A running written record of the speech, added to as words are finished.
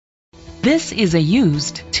This is a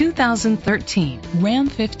used 2013 Ram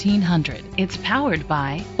 1500. It's powered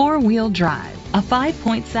by four-wheel drive, a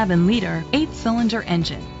 5.7-liter 8-cylinder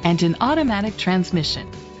engine, and an automatic transmission.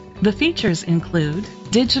 The features include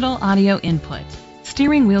digital audio input,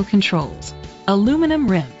 steering wheel controls, aluminum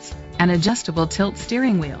rims, an adjustable tilt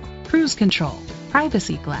steering wheel, cruise control,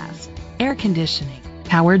 privacy glass, air conditioning,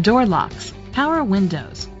 power door locks, power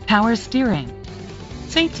windows, power steering.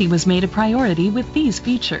 Safety was made a priority with these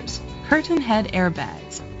features: curtain head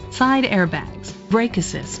airbags, side airbags, brake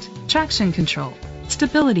assist, traction control,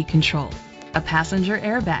 stability control, a passenger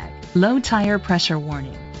airbag, low tire pressure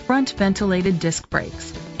warning, front ventilated disc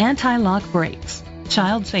brakes, anti-lock brakes,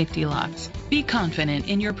 child safety locks. Be confident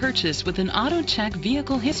in your purchase with an AutoCheck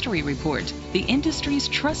Vehicle History Report, the industry's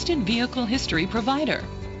trusted vehicle history provider.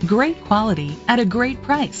 Great quality at a great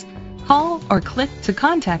price. Call or click to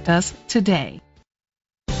contact us today.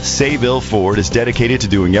 Sayville Ford is dedicated to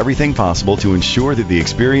doing everything possible to ensure that the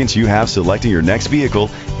experience you have selecting your next vehicle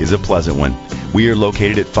is a pleasant one. We are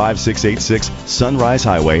located at 5686 Sunrise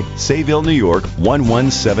Highway, Sayville, New York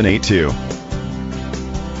 11782.